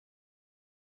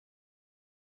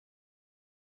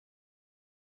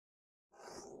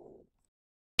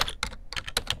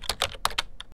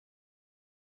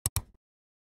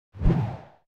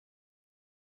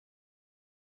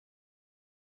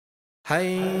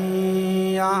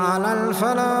حي على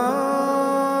الفلاح.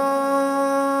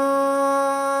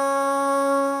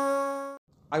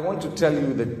 I want to tell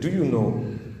you that, do you know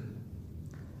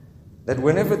that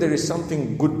whenever there is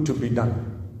something good to be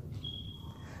done,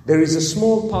 there is a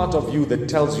small part of you that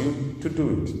tells you to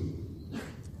do it.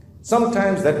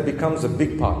 Sometimes that becomes a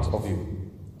big part of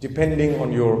you, depending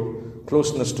on your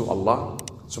closeness to Allah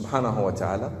subhanahu wa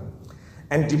ta'ala,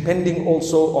 and depending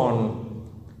also on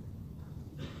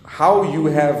how you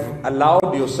have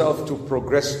allowed yourself to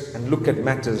progress and look at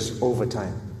matters over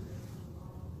time.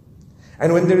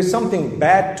 And when there is something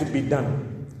bad to be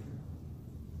done,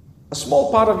 a small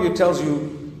part of you tells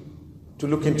you to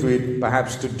look into it,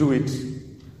 perhaps to do it.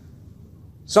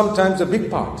 Sometimes a big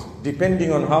part,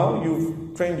 depending on how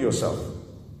you've trained yourself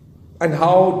and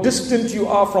how distant you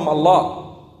are from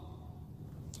Allah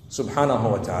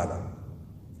subhanahu wa ta'ala.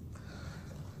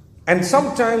 And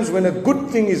sometimes when a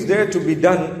good thing is there to be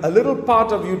done, a little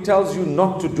part of you tells you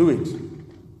not to do it,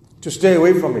 to stay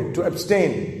away from it, to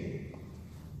abstain.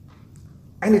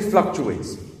 And it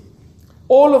fluctuates.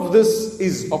 All of this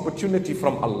is opportunity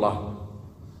from Allah.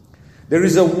 There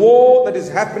is a war that is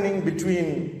happening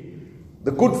between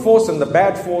the good force and the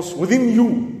bad force within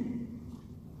you.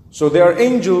 So there are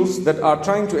angels that are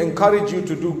trying to encourage you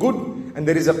to do good, and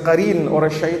there is a qareen or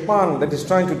a shaitan that is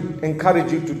trying to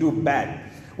encourage you to do bad.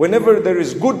 Whenever there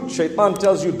is good, shaitan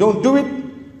tells you don't do it.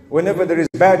 Whenever there is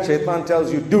bad, shaitan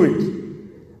tells you do it.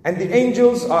 And the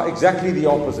angels are exactly the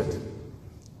opposite.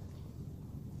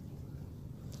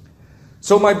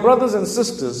 So my brothers and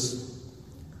sisters,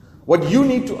 what you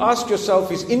need to ask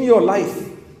yourself is, in your life,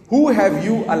 who have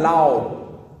you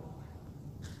allowed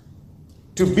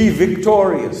to be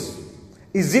victorious?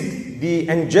 Is it the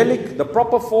angelic, the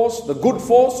proper force, the good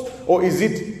force, or is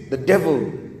it the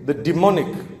devil, the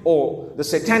demonic, or the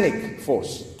satanic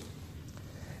force?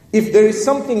 If there is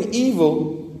something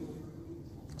evil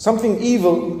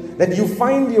that you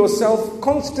find yourself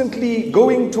constantly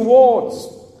going towards,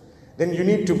 then you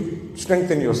need to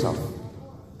strengthen yourself.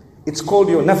 It's called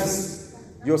your nafs,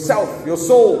 yourself, your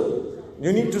soul.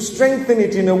 You need to strengthen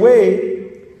it in a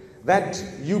way that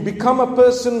you become a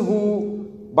person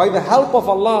who, by the help of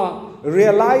Allah,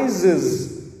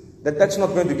 realizes that that's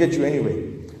not going to get you anywhere.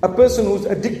 A person who's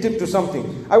addicted to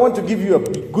something. I want to give you a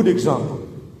good example.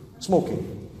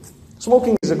 Smoking.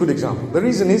 Smoking is a good example. The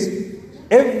reason is,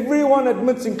 everyone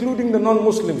admits, including the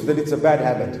non-Muslims, that it's a bad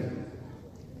habit.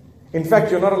 In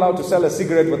fact, you're not allowed to sell a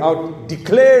cigarette without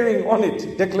declaring on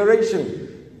it,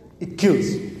 declaration. It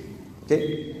kills.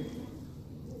 Okay?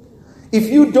 If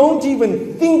you don't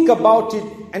even think about it,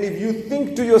 and if you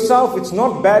think to yourself, it's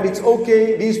not bad, it's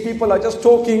okay, these people are just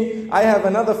talking, I have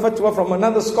another fatwa from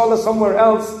another scholar somewhere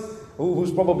else,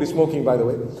 who's probably smoking, by the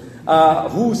way,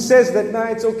 who says that, nah,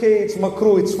 it's okay, it's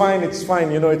makruh, it's fine, it's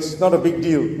not a big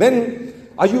deal. Then,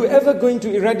 are you ever going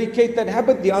to eradicate that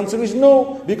habit? The answer is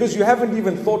no, because you haven't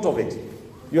even thought of it.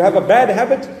 You have a bad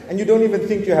habit, and you don't even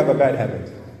think you have a bad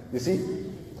habit. You see?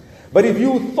 But if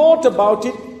you thought about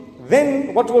it,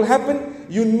 then what will happen?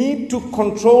 You need to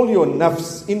control your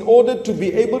nafs in order to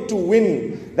be able to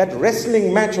win that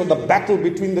wrestling match or the battle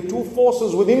between the two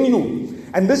forces within you.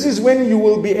 And this is when you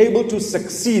will be able to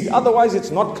succeed. Otherwise,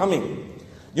 it's not coming.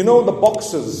 You know, the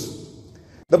boxers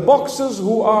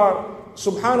who are,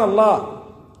 subhanallah,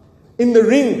 in the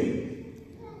ring,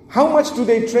 how much do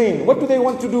they train? What do they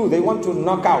want to do? They want to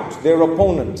knock out their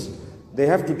opponent. They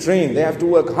have to train, they have to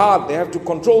work hard, they have to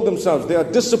control themselves, they are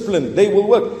disciplined, they will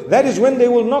work. That is when they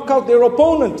will knock out their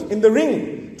opponent in the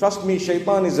ring. Trust me,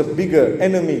 shaitan is a bigger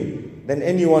enemy than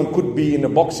anyone could be in a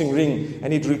boxing ring,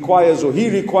 and he requires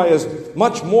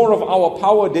much more of our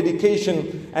power,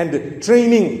 dedication and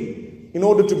training in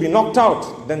order to be knocked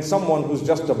out than someone who's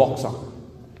just a boxer.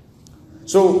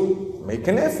 So make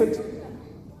an effort.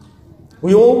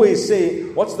 We always say,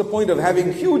 what's the point of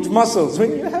having huge muscles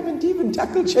when you haven't even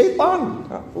tackled shaitan?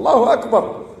 Allahu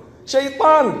Akbar.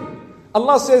 Shaitan.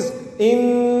 Allah says,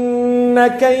 Inna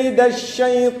kayda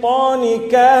shaitani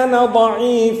kana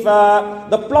da'ifa.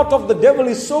 The plot of the devil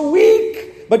is so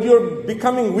weak, but you're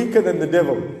becoming weaker than the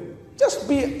devil. Just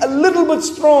be a little bit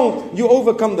strong, you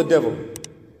overcome the devil.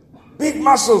 Big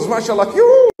muscles, mashallah,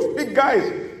 huge, big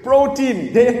guys.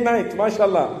 Protein, day and night,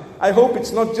 mashallah. I hope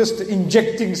it's not just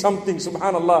injecting something,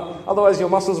 subhanallah. Otherwise your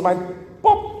muscles might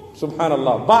pop,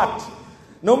 subhanallah. But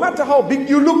no matter how big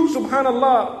you look,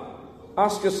 subhanallah,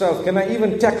 ask yourself, can I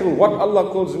even tackle what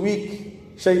Allah calls weak?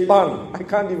 Shaitan. I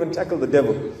can't even tackle the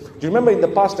devil. Do you remember in the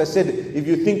past I said, if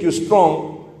you think you're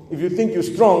strong,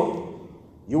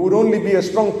 you would only be a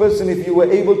strong person if you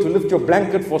were able to lift your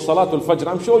blanket for Salatul Fajr.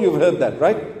 I'm sure you've heard that,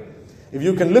 right? If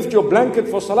you can lift your blanket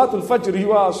for Salatul Fajr,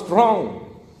 you are strong.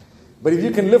 But if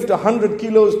you can lift 100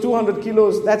 kilos, 200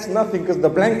 kilos, that's nothing, because the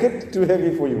blanket, too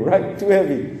heavy for you, right? Too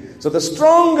heavy. So the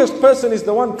strongest person is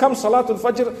the one, comes Salatul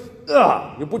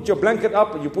Fajr, you put your blanket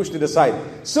up and you push it aside.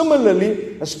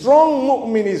 Similarly, a strong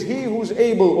mu'min is he who's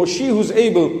able, or she who's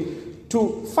able,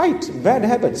 to fight bad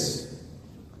habits.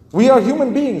 We are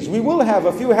human beings. We will have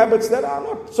a few habits that are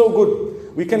not so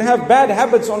good. We can have bad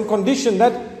habits on condition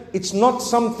that it's not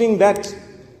something that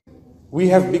we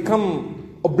have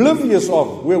become oblivious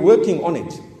of. We're working on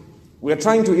it. We're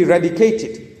trying to eradicate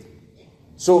it.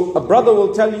 So a brother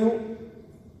will tell you,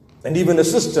 and even a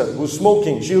sister who's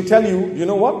smoking, she'll tell you, you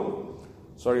know what?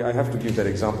 Sorry, I have to give that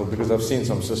example because I've seen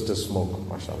some sisters smoke,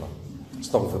 mashallah.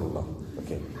 Astaghfirullah.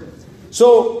 Okay.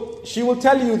 So she will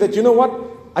tell you that, you know what?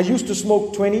 I used to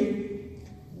smoke 20,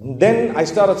 then I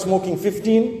started smoking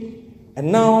 15,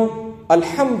 and now,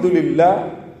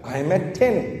 alhamdulillah, I'm at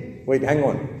 10. Wait, hang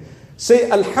on. Say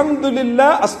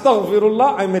alhamdulillah,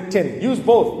 astaghfirullah, I'm at 10. Use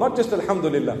both, not just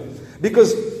alhamdulillah.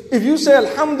 Because if you say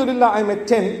alhamdulillah, I'm at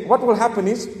 10, what will happen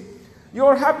is,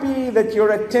 you're happy that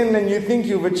you're at 10 and you think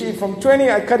you've achieved. From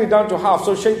 20, I cut it down to half.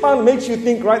 So shaitan makes you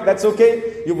think, right, that's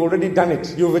okay. You've already done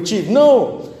it. You've achieved.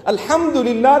 No.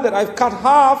 Alhamdulillah that I've cut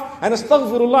half, and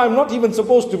astaghfirullah, I'm not even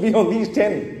supposed to be on these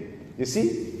 10. You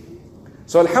see?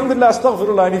 So alhamdulillah,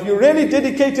 astaghfirullah. And if you're really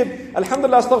dedicated,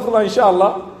 alhamdulillah, astaghfirullah,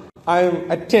 inshallah, I'm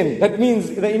at 10. That means,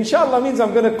 the inshallah means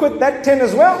I'm going to quit that 10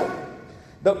 as well.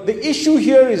 The issue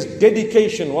here is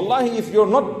dedication. Wallahi, if you're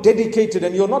not dedicated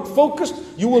and you're not focused,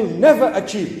 you will never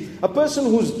achieve. A person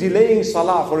who's delaying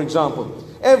salah, for example,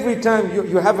 every time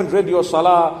you haven't read your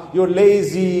salah, you're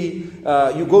lazy,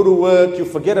 you go to work, you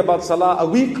forget about salah. A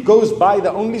week goes by,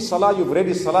 the only salah you've read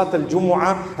is Salat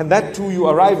al-Jumu'ah, and that too you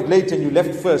arrived late and you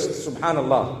left first.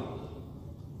 Subhanallah.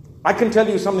 I can tell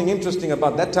you something interesting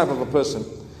about that type of a person.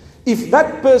 If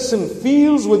that person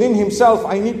feels within himself,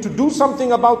 I need to do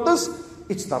something about this,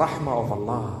 it's the rahmah of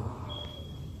Allah.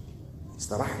 It's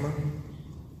the rahmah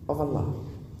of Allah.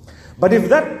 But if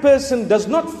that person does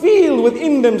not feel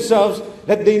within themselves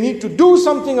that they need to do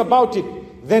something about it,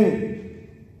 then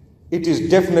it is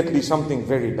definitely something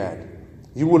very bad.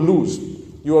 You will lose.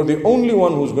 You are the only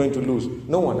one who's going to lose,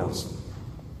 no one else.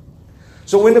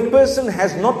 So when a person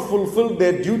has not fulfilled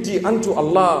their duty unto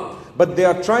Allah, but they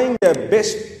are trying their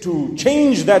best to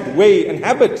change that way and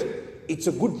habit, it's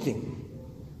a good thing.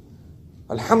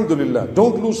 Alhamdulillah.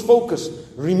 Don't lose focus.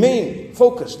 Remain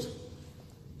focused.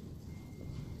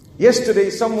 Yesterday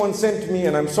someone sent me,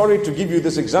 and I'm sorry to give you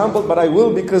this example, but I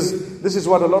will, because this is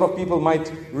what a lot of people might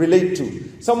relate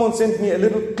to. Someone sent me a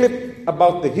little clip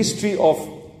about the history of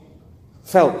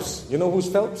Phelps. You know who's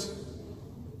Phelps?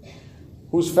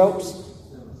 Who's Phelps?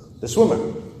 The swimmer.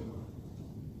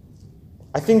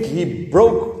 I think he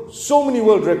broke so many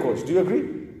world records. Do you agree?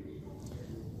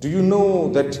 Do you know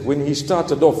that when he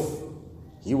started off,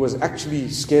 he was actually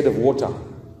scared of water?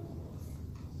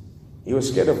 He was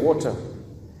scared of water.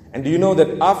 And do you know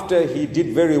that after he did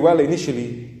very well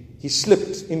initially, he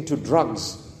slipped into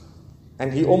drugs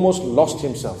and he almost lost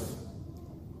himself.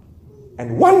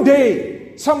 And one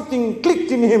day, something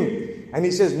clicked in him and he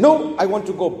says, no, I want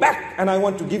to go back and I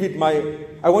want to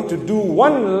do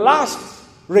one last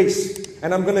race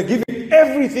and I'm going to give it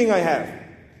everything I have.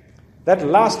 That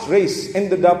last race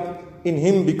ended up in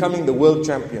him becoming the world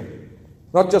champion.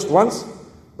 Not just once,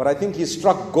 but I think he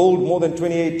struck gold more than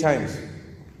 28 times.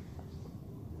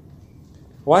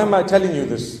 Why am I telling you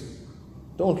this?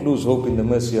 Don't lose hope in the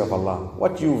mercy of Allah.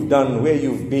 What you've done, where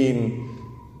you've been,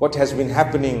 what has been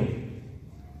happening,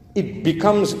 it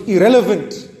becomes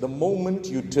irrelevant the moment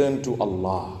you turn to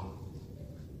Allah.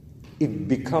 It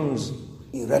becomes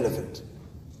irrelevant.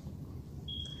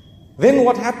 Then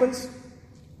what happens?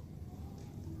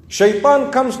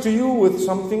 Shaitan comes to you with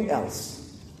something else.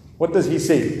 What does he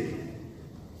say?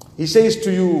 He says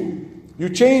to you, you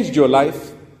changed your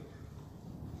life,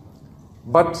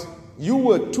 but you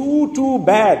were too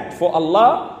bad for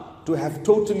Allah to have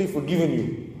totally forgiven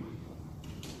you.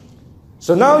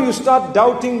 So now you start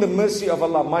doubting the mercy of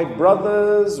Allah. My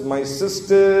brothers, my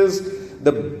sisters,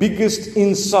 the biggest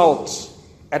insult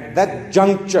at that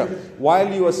juncture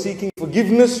while you are seeking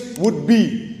forgiveness would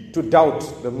be to doubt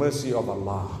the mercy of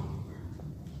Allah.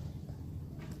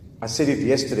 I said it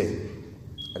yesterday.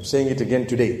 I'm saying it again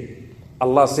today.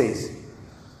 Allah says,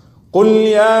 قُلْ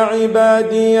يَا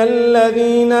عِبَادِيَ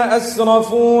الَّذِينَ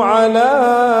أَسْرَفُوا عَلَىٰ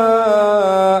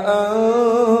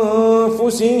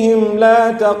أَنفُسِهِمْ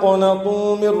لَا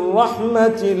تَقْنَطُوا مِنْ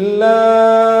رَحْمَةِ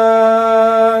اللَّهِ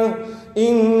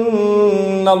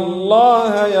إِنَّ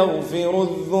اللَّهَ يَغْفِرُ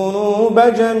الذُّنُوبَ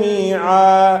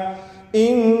جَمِيعًا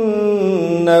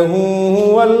إِنَّهُ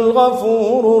هُوَ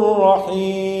الْغَفُورُ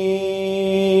الرَّحِيمُ.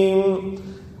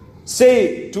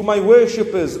 Say to my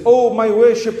worshippers, O my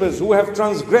worshippers who have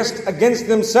transgressed against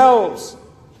themselves,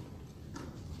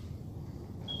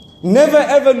 never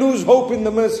ever lose hope in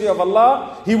the mercy of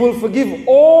Allah. He will forgive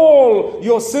all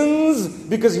your sins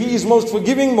because He is most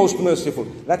forgiving, most merciful.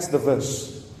 That's the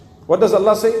verse. What does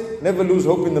Allah say? Never lose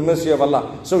hope in the mercy of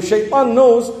Allah. So shaitan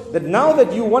knows that now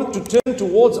that you want to turn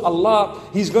towards Allah,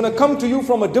 he's going to come to you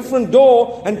from a different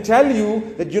door and tell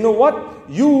you that, you know what?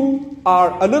 You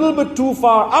are a little bit too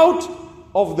far out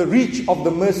of the reach of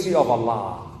the mercy of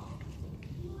Allah.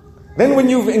 Then when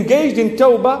you've engaged in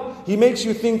tawbah, he makes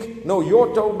you think, no, your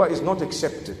tawbah is not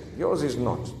accepted. Yours is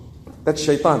not. That's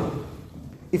shaitan.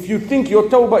 If you think your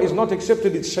tawbah is not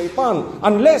accepted, it's shaitan.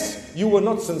 Unless you were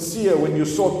not sincere when you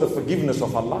sought the forgiveness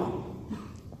of Allah.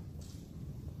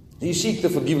 You seek the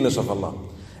forgiveness of Allah.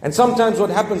 And sometimes what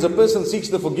happens, a person seeks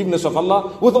the forgiveness of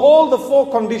Allah with all the 4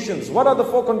 conditions. What are the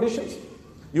 4 conditions?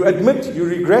 You admit, you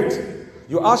regret,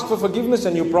 you ask for forgiveness,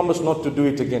 and you promise not to do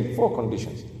it again. 4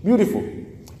 conditions. Beautiful.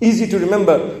 Easy to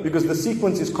remember because the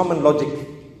sequence is common logic.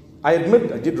 I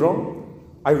admit I did wrong.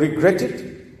 I regret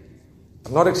it.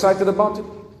 I'm not excited about it.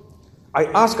 I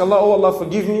ask Allah, oh Allah,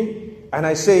 forgive me. And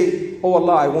I say, oh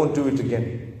Allah, I won't do it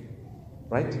again.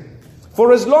 Right?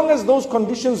 For as long as those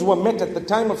conditions were met at the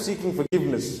time of seeking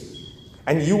forgiveness,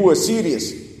 and you were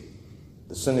serious,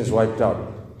 the sin is wiped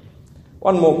out.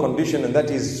 One more condition, and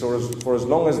that is for as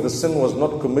long as the sin was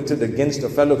not committed against a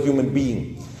fellow human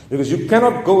being. Because you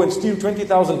cannot go and steal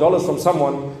 $20,000 from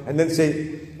someone and then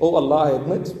say, oh Allah, I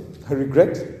admit, I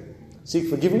regret, seek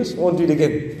forgiveness, won't do it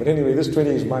again. But anyway, this 20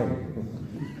 is mine.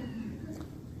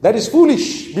 That is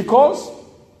foolish, because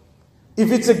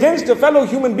if it's against a fellow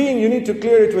human being, you need to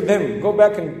clear it with them. Go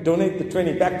back and donate the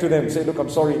 20 back to them. Say, look, I'm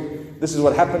sorry, this is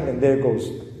what happened, and there goes.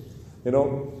 You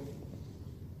know.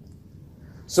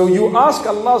 So you ask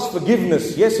Allah's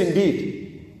forgiveness, yes indeed.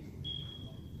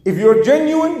 If you're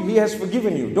genuine, He has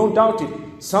forgiven you. Don't doubt it.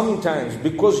 Sometimes,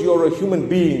 because you're a human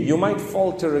being, you might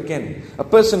falter again. A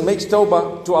person makes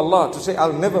tawbah to Allah to say,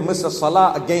 I'll never miss a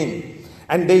salah again.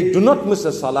 And they do not miss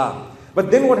a salah.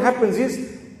 But then what happens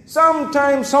is,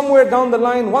 sometime, somewhere down the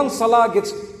line, one salah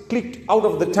gets clicked out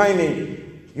of the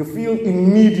timing. You feel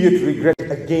immediate regret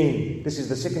again. This is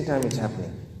the second time it's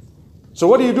happening. So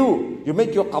what do? You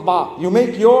make your qada. You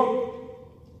make your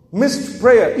missed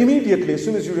prayer immediately as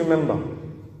soon as you remember.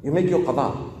 You make your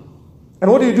qada.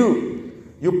 And what do?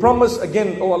 You promise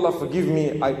again, oh Allah, forgive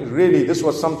me. This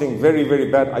was something very, very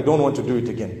bad. I don't want to do it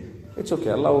again. It's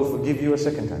okay. Allah will forgive you a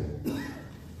second time.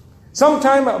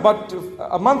 Sometime, about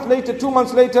a month later, 2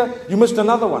 months later, you missed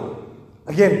another one.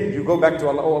 Again, you go back to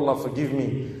Allah, oh Allah, forgive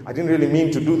me. I didn't really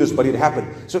mean to do this, but it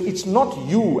happened. So it's not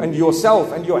you and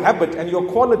yourself and your habit and your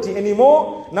quality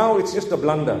anymore. Now it's just a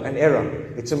blunder, an error.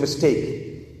 It's a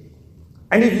mistake.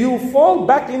 And if you fall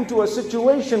back into a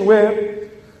situation where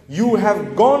you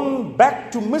have gone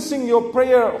back to missing your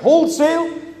prayer wholesale,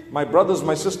 my brothers,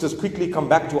 my sisters, quickly come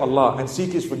back to Allah and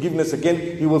seek His forgiveness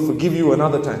again. He will forgive you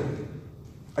another time.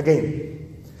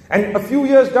 Again. And a few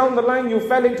years down the line, you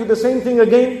fell into the same thing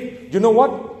again. You know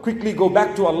what? Quickly go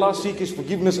back to Allah, seek His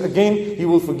forgiveness again. He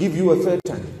will forgive you a third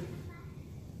time.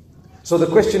 So the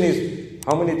question is,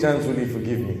 how many times will He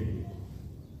forgive me?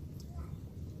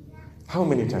 How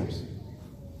many times?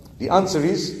 The answer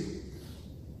is,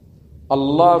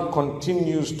 Allah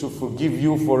continues to forgive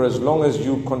you for as long as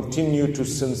you continue to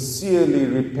sincerely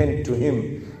repent to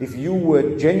Him. If you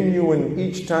were genuine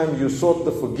each time you sought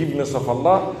the forgiveness of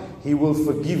Allah, He will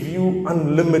forgive you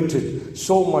unlimited.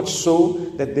 So much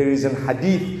so that there is an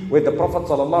hadith where the Prophet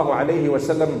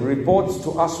ﷺ reports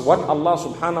to us what Allah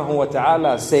subhanahu wa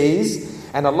ta'ala says.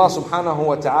 And Allah subhanahu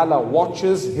wa ta'ala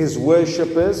watches His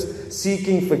worshippers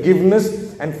seeking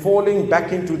forgiveness and falling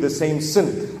back into the same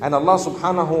sin. And Allah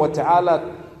subhanahu wa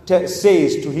ta'ala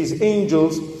says to His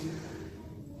angels,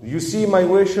 you see my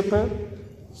worshipper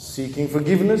seeking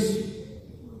forgiveness,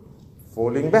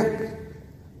 falling back,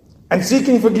 and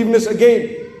seeking forgiveness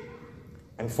again,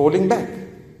 and falling back,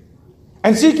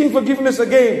 and seeking forgiveness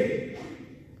again,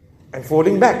 and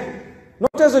falling back.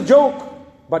 Not as a joke,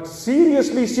 but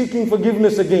seriously seeking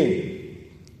forgiveness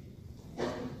again.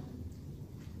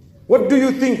 What do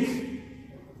you think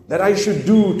that I should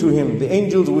do to him? The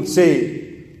angels would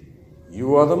say,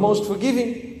 you are the most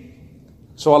forgiving.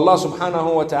 So Allah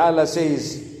subhanahu wa ta'ala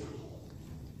says,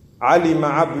 علم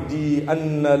عبدي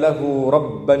أن له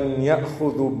ربا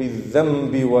يأخذ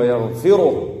بالذنب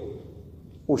ويغفره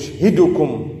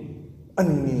أشهدكم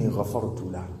أني غفرت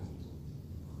له.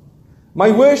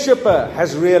 My worshipper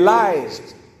has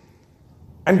realized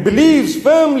and believes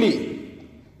firmly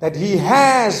that he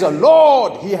has a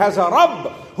Lord, he has a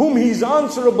Rabb whom he is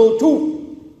answerable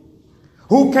to,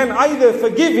 who can either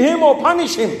forgive him or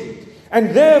punish him.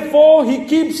 And therefore he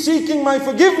keeps seeking my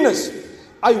forgiveness.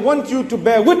 I want you to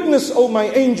bear witness, O my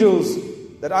angels,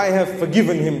 that I have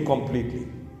forgiven him completely.